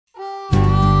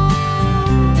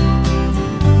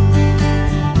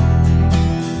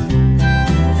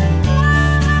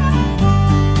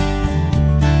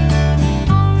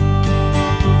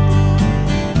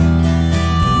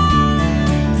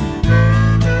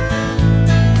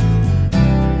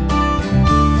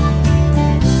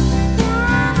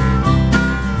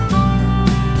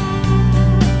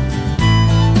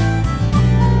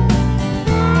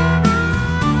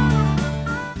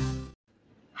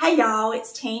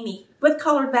Tammy with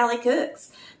Collard Valley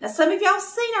Cooks. Now some of y'all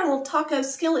seen our little taco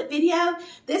skillet video.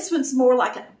 This one's more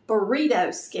like a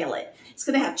burrito skillet. It's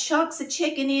going to have chunks of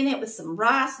chicken in it with some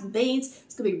rice and beans.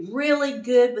 It's going to be really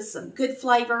good with some good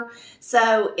flavor.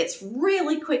 So it's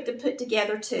really quick to put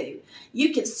together too.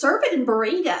 You can serve it in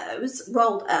burritos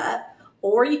rolled up,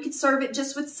 or you could serve it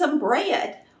just with some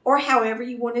bread, or however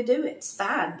you want to do it. It's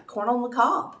fine. Corn on the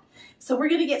cob. So we're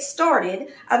going to get started.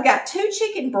 I've got 2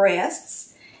 chicken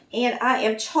breasts, and I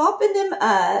am chopping them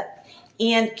up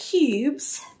in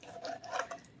cubes.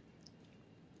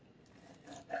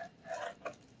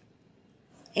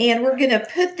 And we're going to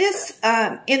put this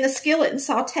in the skillet and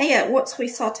saute it once we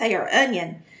saute our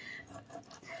onion.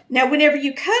 Now, whenever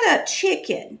you cut up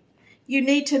chicken, you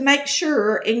need to make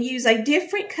sure and use a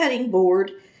different cutting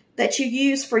board that you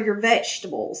use for your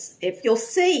vegetables. If you'll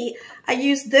see, I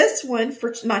use this one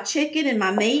for my chicken and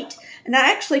my meat, and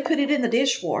I actually put it in the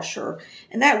dishwasher.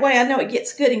 And that way I know it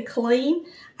gets good and clean.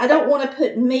 I don't want to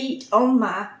put meat on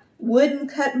my wooden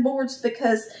cutting boards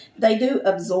because they do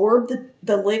absorb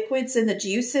the liquids and the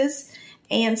juices.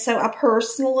 And so I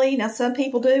personally, now some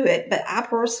people do it, but I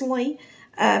personally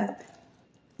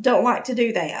don't like to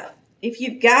do that. If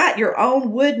you've got your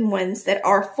own wooden ones that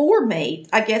are for meat,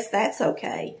 I guess that's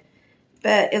okay.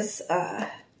 But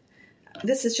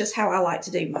this is just how I like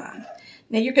to do mine.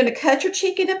 Now you're going to cut your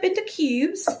chicken up into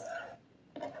cubes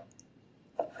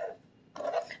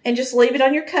and just leave it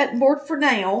on your cutting board for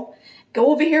now.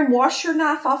 Go over here and wash your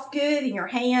knife off good and your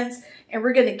hands, and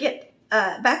we're going to get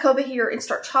back over here and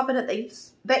start chopping up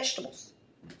these vegetables.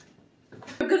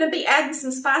 I'm going to be adding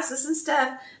some spices and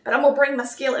stuff, but I'm going to bring my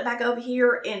skillet back over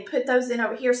here and put those in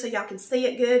over here so y'all can see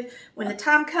it good when the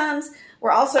time comes.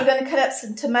 We're also going to cut up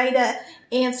some tomato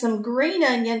and some green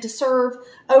onion to serve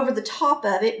over the top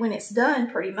of it when it's done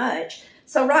pretty much.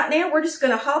 So right now we're just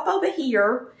going to hop over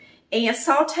here and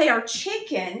saute our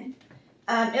chicken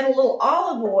in a little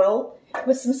olive oil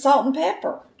with some salt and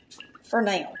pepper for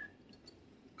now.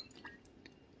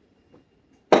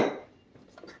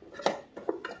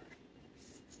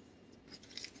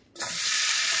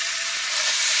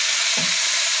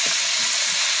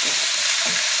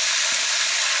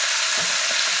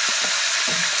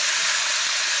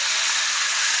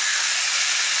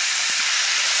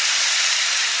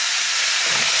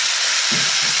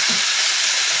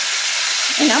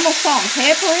 And I'm going to salt and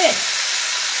pepper it.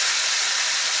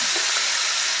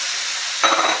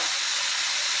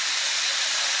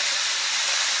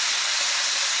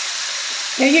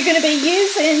 Now you're going to be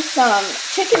using some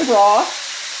chicken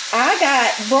broth. I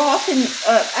got broth, and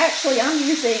actually I'm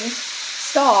using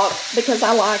stock because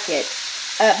I like it.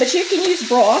 But you can use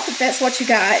broth if that's what you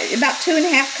got. About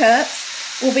 2½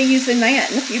 cups. We'll be using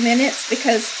that in a few minutes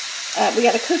because we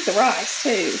got to cook the rice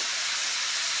too.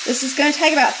 This is going to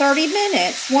take about 30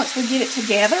 minutes once we get it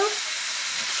together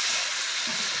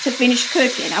to finish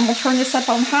cooking. I'm going to turn this up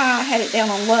on high. I had it down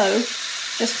on low,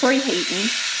 just preheating.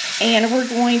 And we're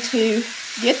going to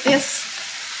get this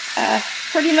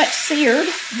pretty much seared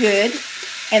good.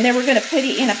 And then we're going to put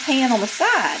it in a pan on the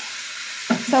side.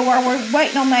 So while we're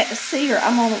waiting on that to sear,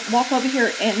 I'm going to walk over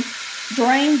here and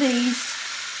drain these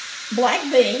black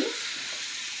beans.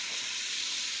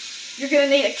 You're going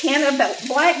to need a can of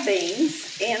black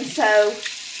beans, and so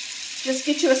just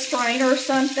get you a strainer or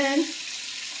something,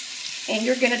 and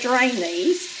you're going to drain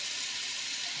these.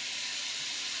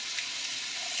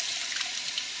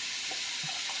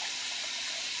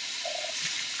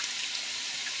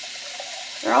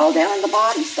 They're all down in the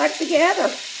bottom, stuck together,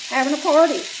 having a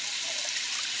party.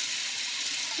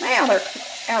 Now they're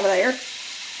out of there.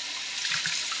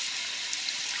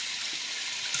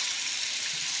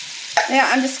 Now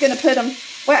I'm just going to put them,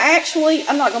 well actually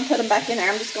I'm not going to put them back in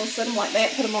there. I'm just going to set them like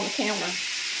that, put them on the counter.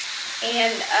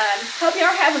 And hope you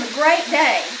are having a great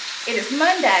day. It is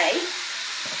Monday,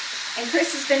 and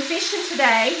Chris has been fishing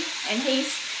today, and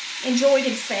he's enjoyed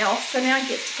himself. So now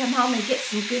he gets to come home and get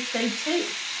some good food too.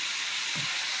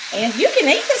 And you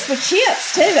can eat this with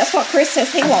chips too. That's what Chris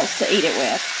says he wants to eat it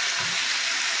with.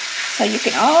 So you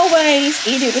can always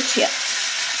eat it with chips.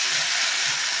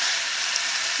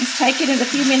 It's taking it a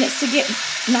few minutes to get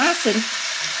nice and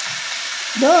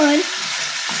done.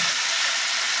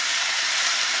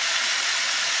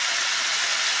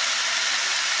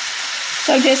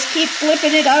 So just keep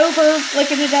flipping it over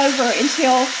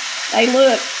until they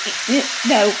look,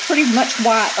 pretty much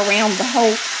white around the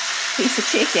whole piece of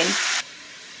chicken.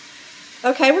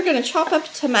 Okay, we're going to chop up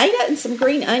a tomato and some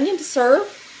green onion to serve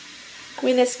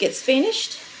when this gets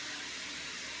finished.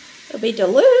 It'll be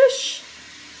delish.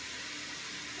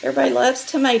 Everybody loves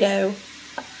tomato.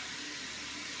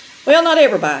 Well, not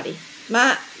everybody,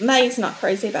 May's not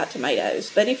crazy about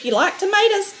tomatoes, but if you like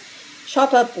tomatoes,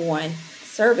 chop up one.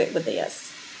 Serve it with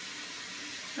this.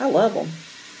 I love them.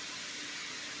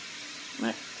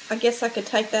 I guess I could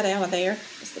take that out of there.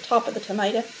 It's the top of the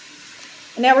tomato.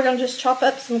 And now we're going to just chop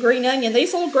up some green onion.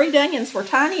 These little green onions were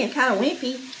tiny and kind of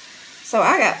wimpy, so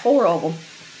I got 4 of them.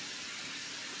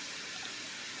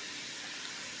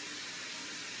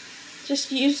 Just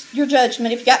use your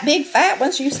judgment. If you got big, fat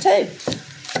ones, use 2.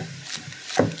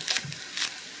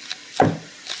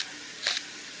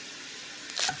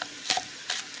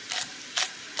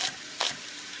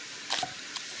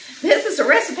 This is a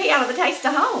recipe out of the Taste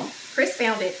of Home. Chris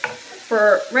found it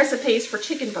for recipes for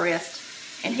chicken breast,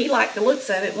 and he liked the looks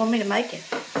of it, wanted me to make it.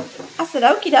 I said,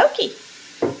 okie dokie,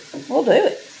 we'll do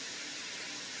it.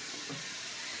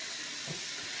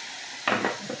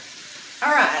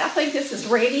 All right, I think this is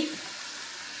ready.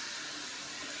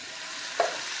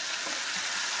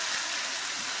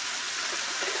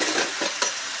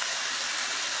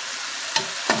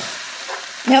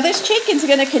 Now this chicken's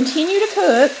going to continue to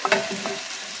cook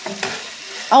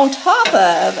on top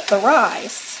of the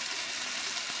rice.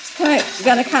 It's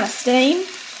going to kind of steam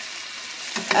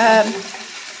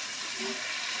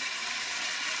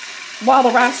while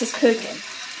the rice is cooking.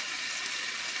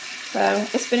 So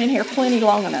it's been in here plenty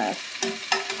long enough.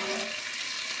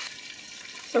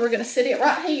 So we're going to sit it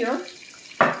right here.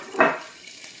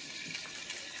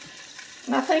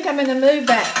 And I think I'm going to move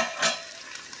that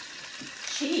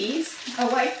cheese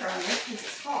away from it because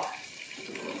it's hot.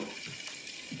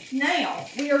 Now,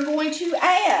 we are going to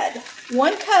add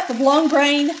 1 cup of long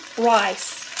grain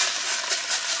rice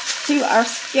to our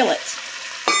skillet,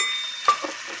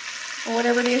 or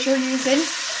whatever it is you're using.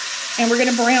 And we're going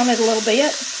to brown it a little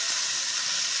bit.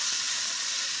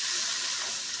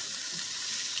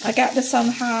 I got this on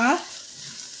high.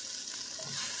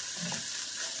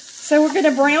 So we're going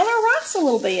to brown our rice a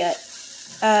little bit,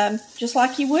 just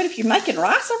like you would if you're making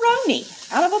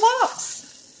rice-a-roni out of a box.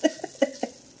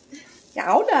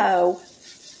 Y'all know.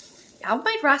 Y'all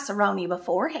made rice-a-roni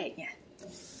before, hadn't you?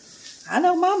 I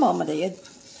know my mama did.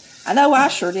 I know I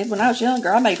sure did when I was younger.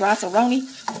 I made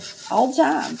rice-a-roni all the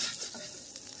time.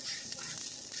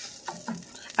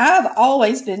 I've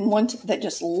always been one that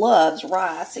just loves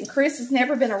rice, and Chris has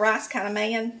never been a rice kind of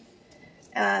man,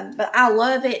 but I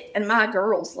love it, and my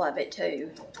girls love it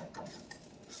too.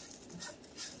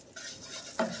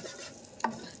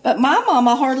 But my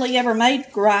mama hardly ever made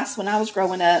rice when I was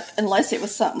growing up, unless it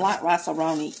was something like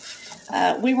rice-a-roni.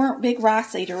 We weren't big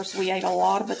rice eaters. We ate a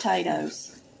lot of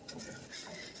potatoes.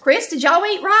 Chris, did y'all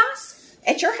eat rice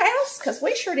at your house? Because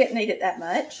we sure didn't eat it that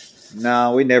much.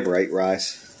 No, we never ate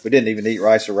rice. We didn't even eat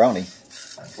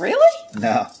rice-a-roni. Really?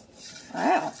 No.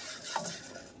 Wow.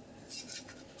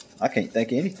 I can't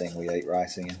think of anything we ate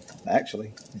rice in,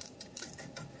 actually.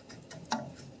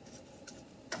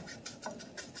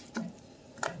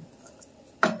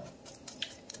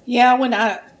 Yeah, when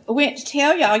I went to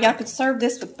tell y'all could serve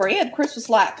this with bread, Chris was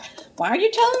like, why are you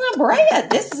telling them bread?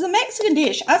 This is a Mexican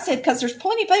dish. I said, because there's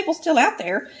plenty of people still out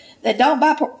there that don't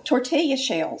buy tortilla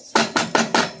shells.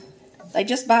 They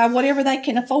just buy whatever they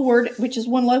can afford, which is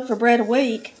 1 loaf of bread a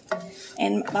week.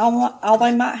 And all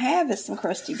they might have is some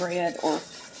crusty bread or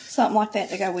something like that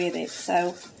to go with it.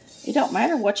 So it don't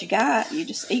matter what you got. You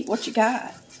just eat what you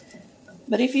got.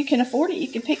 But if you can afford it, you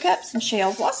can pick up some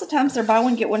shells. Lots of times they're buy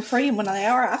one, get one free. And when they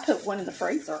are, I put one in the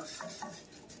freezer.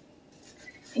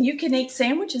 And you can eat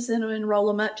sandwiches in them and roll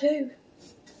them up too.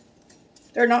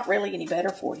 They're not really any better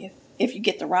for you if you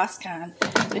get the rice kind.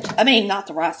 I mean, not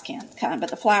the rice kind, but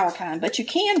the flour kind. But you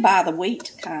can buy the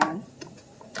wheat kind.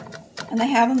 And they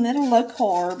have them that are low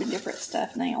carb and different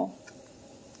stuff now.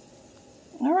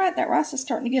 All right, that rice is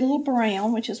starting to get a little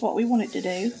brown, which is what we want it to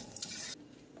do.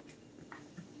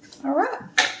 All right.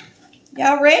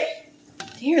 Y'all ready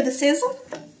to hear the sizzle?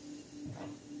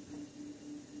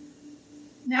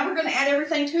 Now we're going to add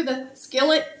everything to the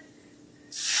skillet.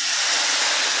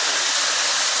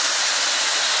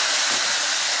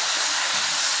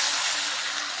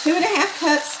 Two and a half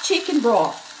cups chicken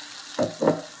broth.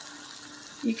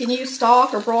 You can use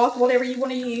stock or broth, whatever you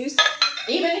want to use.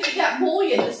 Even if you got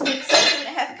bouillon, just mix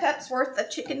 2.5 cups worth of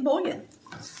chicken bouillon.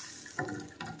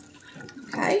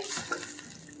 Okay.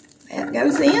 That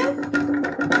goes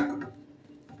in.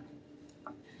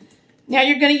 Now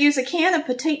you're going to use a can of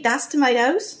petite diced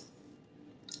tomatoes.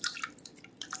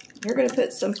 You're going to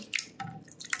put some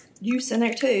juice in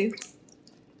there too.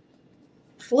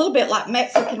 A little bit like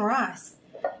Mexican rice.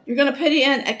 You're going to put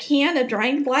in a can of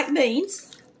drained black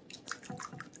beans.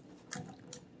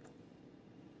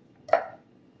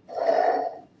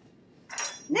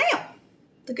 Now,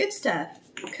 the good stuff.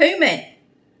 Cumin.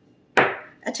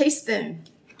 a teaspoon.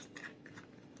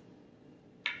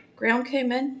 Ground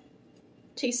cumin,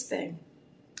 teaspoon.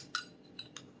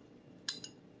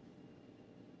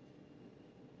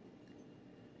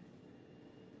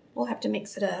 We'll have to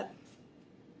mix it up.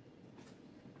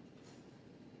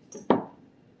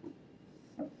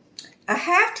 A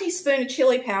half teaspoon of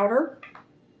chili powder.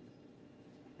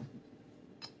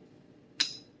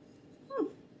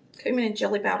 Cumin and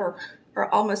chili powder are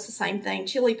almost the same thing.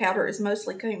 Chili powder is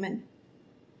mostly cumin,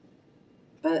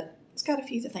 but it's got a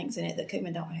few things in it that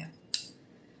cumin don't have.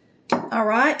 All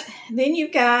right, then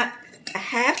you've got a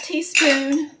half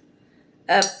teaspoon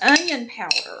of onion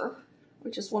powder,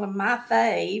 which is one of my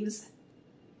faves.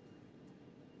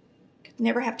 Could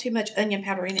never have too much onion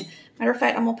powder in it. Matter of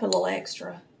fact, I'm gonna put a little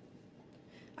extra.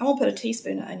 I'm gonna put a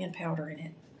teaspoon of onion powder in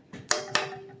it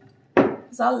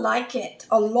because I like it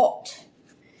a lot.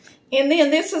 And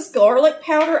then this is garlic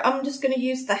powder. I'm just gonna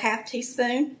use the half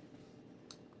teaspoon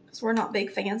because we're not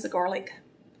big fans of garlic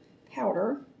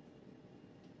powder.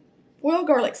 Well,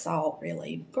 garlic salt,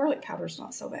 really. Garlic powder's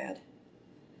not so bad.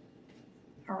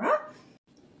 All right.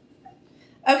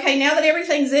 Okay, now that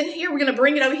everything's in here, we're gonna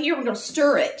bring it over here. We're gonna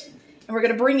stir it, and we're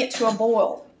gonna bring it to a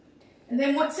boil. And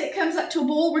then once it comes up to a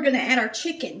boil, we're gonna add our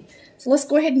chicken. So let's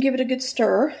go ahead and give it a good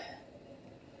stir.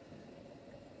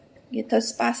 Get those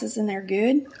spices in there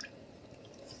good.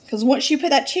 Because once you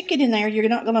put that chicken in there, you're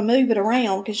not gonna move it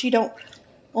around because you don't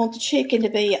want the chicken to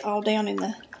be all down in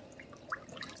the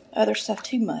other stuff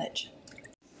too much.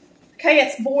 Okay,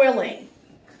 it's boiling.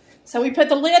 So we put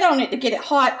the lid on it to get it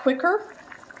hot quicker.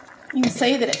 You can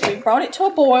see that we brought it to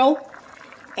a boil,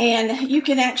 and you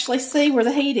can actually see where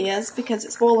the heat is because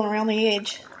it's boiling around the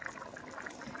edge.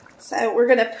 So we're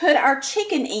gonna put our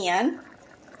chicken in.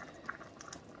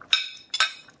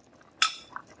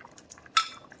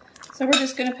 So we're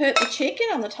just gonna put the chicken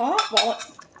on the top while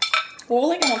it's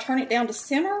boiling. I'm gonna turn it down to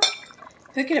simmer,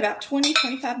 cook it about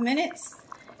 20-25 minutes,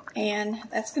 and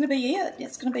that's gonna be it.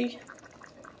 It's gonna be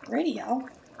ready, y'all.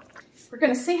 We're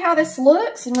gonna see how this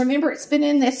looks, and remember it's been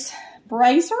in this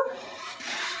brazier.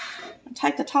 I'll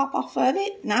take the top off of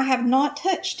it, and I have not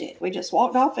touched it. We just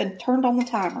walked off and turned on the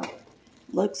timer.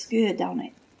 Looks good, don't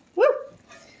it? Woo!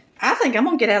 I think I'm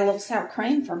gonna get out a little sour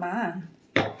cream for mine.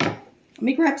 Let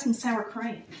me grab some sour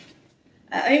cream.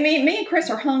 Me and Chris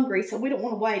are hungry, so we don't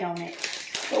want to wait on it.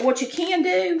 But what you can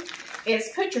do is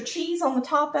put your cheese on the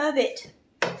top of it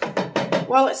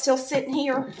while it's still sitting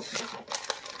here,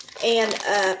 and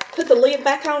put the lid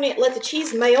back on it, let the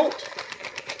cheese melt,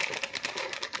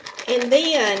 and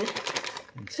then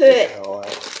put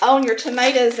on your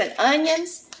tomatoes and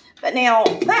onions. But now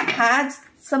that hides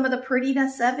some of the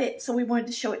prettiness of it, so we wanted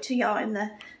to show it to y'all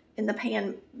in the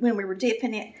pan when we were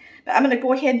dipping it. But I'm going to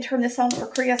go ahead and turn this on for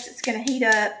Chris. It's going to heat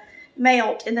up,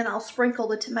 melt, and then I'll sprinkle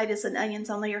the tomatoes and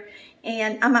onions on there.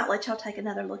 And I might let y'all take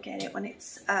another look at it when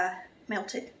it's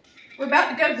melted. We're about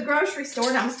to go to the grocery store,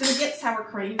 and I'm just going to get sour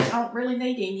cream. I don't really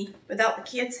need any without the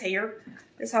kids here.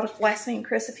 This ought to last me and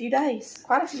Chris a few days,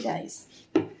 quite a few days.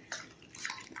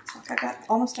 It's like I got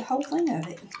almost a whole thing of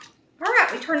it. All right,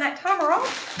 we turn that timer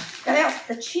off. Got out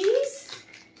the cheese.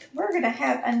 We're going to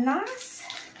have a nice,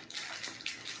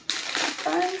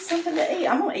 fun something to eat.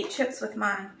 I'm going to eat chips with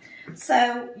mine.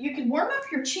 So you can warm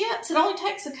up your chips. It only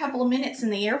takes a couple of minutes in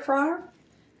the air fryer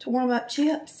to warm up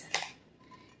chips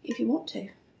if you want to.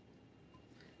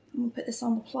 I'm going to put this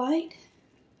on the plate.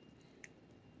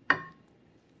 Put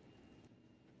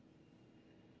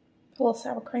a little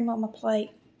sour cream on my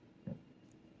plate.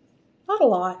 Not a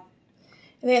lot.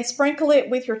 And then sprinkle it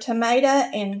with your tomato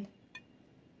and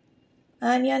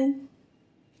onion.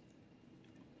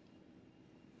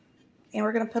 And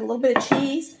we're going to put a little bit of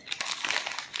cheese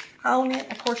on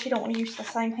it. Of course, you don't want to use the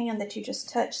same hand that you just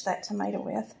touched that tomato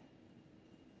with.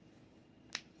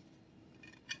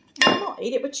 I'm going to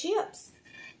eat it with chips.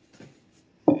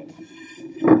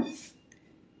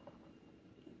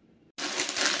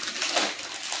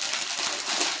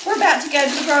 We're about to go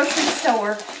to the grocery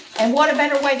store, and what a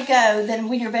better way to go than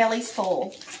when your belly's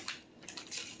full.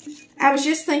 I was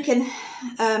just thinking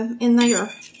in there,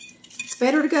 it's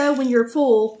better to go when you're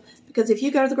full, because if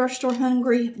you go to the grocery store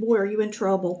hungry, boy, are you in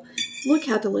trouble. Look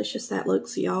how delicious that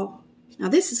looks, y'all. Now,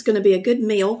 this is going to be a good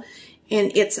meal,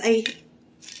 and it's a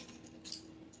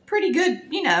pretty good,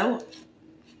 you know,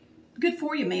 good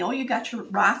for you meal. You got your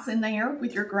rice in there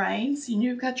with your grains, and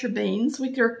you've got your beans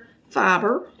with your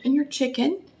fiber and your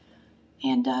chicken.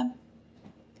 And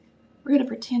we're going to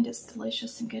pretend it's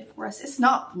delicious and good for us. It's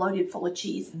not loaded full of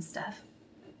cheese and stuff.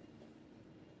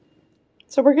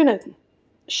 So we're going to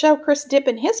show Chris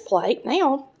dipping his plate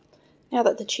now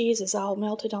that the cheese is all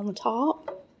melted on the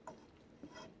top.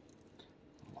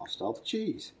 Lost all the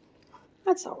cheese.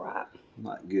 That's all right.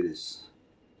 Not good as.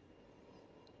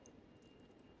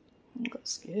 It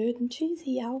looks good and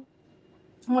cheesy, y'all.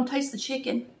 I'm going to taste the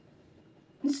chicken.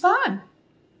 It's fine.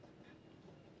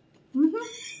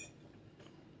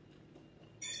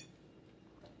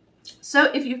 So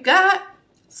if you've got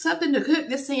something to cook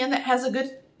this in that has a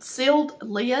good sealed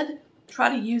lid, try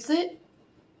to use it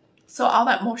so all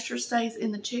that moisture stays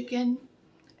in the chicken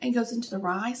and goes into the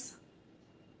rice.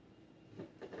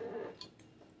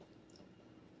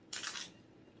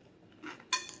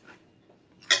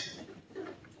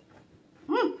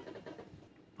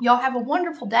 Y'all have a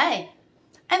wonderful day.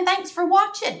 And thanks for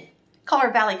watching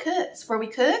Color Valley Cooks, where we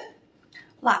cook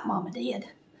like Mama did.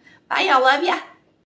 Bye, y'all. Love ya.